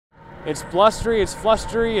It's blustery, it's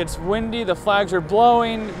flustery, it's windy, the flags are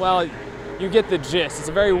blowing. Well, you get the gist. It's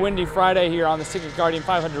a very windy Friday here on the Ticket Guardian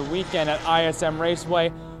 500 weekend at ISM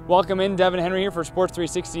Raceway. Welcome in, Devin Henry here for Sports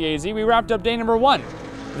 360 AZ. We wrapped up day number 1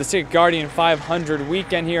 of the Ticket Guardian 500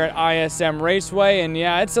 weekend here at ISM Raceway. And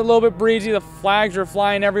yeah, it's a little bit breezy. The flags are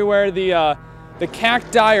flying everywhere. The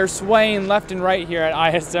cacti are swaying left and right here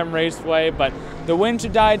at ISM Raceway, but the wind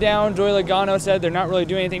should die down. Joey Logano said they're not really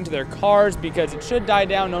doing anything to their cars because it should die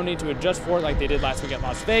down. No need to adjust for it like they did last week at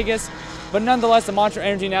Las Vegas. But nonetheless, the Monster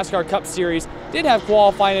Energy NASCAR Cup Series did have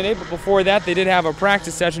qualifying today, but before that, they did have a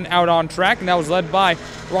practice session out on track, and that was led by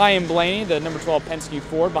Ryan Blaney, the number 12 Penske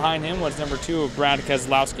Ford. Behind him was number 2 of Brad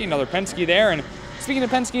Keselowski, another Penske there. And speaking of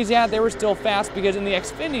Penske's, yeah, they were still fast because in the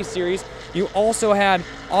Xfinity Series, you also had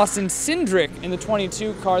Austin Cindric in the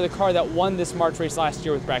 22 car, the car that won this March race last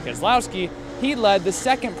year with Brad Keselowski. He led the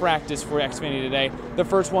second practice for Xfinity today, the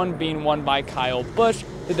first one being won by Kyle Busch,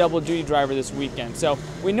 the double-duty driver this weekend. So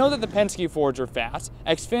we know that the Penske Fords are fast.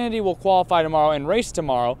 Xfinity will qualify tomorrow and race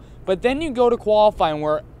tomorrow, but then you go to qualifying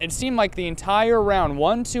where it seemed like the entire round,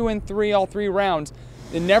 1, 2, and 3, all 3 rounds,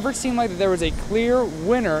 it never seemed like that there was a clear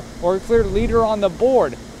winner or a clear leader on the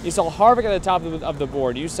board. You saw Harvick at the top of the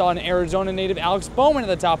board. You saw an Arizona native Alex Bowman at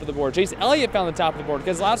the top of the board. Chase Elliott found the top of the board.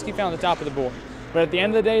 Keselowski found the top of the board. But at the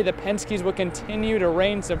end of the day, the Penskes would continue to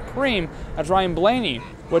reign supreme as Ryan Blaney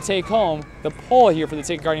would take home the pole here for the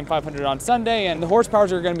Ticket Guardian 500 on Sunday. And the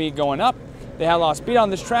horsepowers are going to be going up. They had a lot of speed on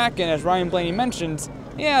this track, and as Ryan Blaney mentions,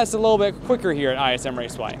 yeah, it's a little bit quicker here at ISM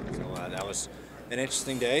Raceway. So, that was an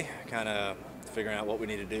interesting day, kind of figuring out what we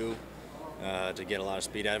need to do to get a lot of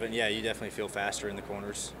speed out of it. And yeah, you definitely feel faster in the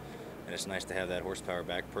corners, and it's nice to have that horsepower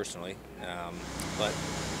back personally. But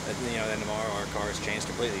you know, then tomorrow our car has changed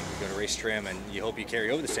completely. We go to race trim, and you hope you carry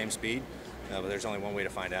over the same speed, but there's only one way to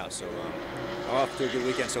find out. So we're off to a good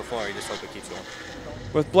weekend so far. You just hope it keeps going.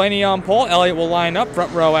 With Blaney on pole, Elliott will line up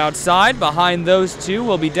front row outside. Behind those two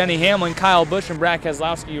will be Denny Hamlin, Kyle Busch, and Brad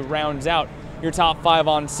Keselowski rounds out your top 5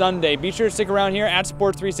 on Sunday. Be sure to stick around here at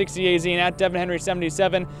Sports 360 AZ and at Devin Henry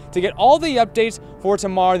 77 to get all the updates for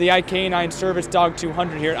tomorrow, the IK9 Service Dog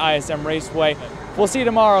 200 here at ISM Raceway. We'll see you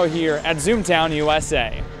tomorrow here at Zoomtown,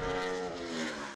 USA.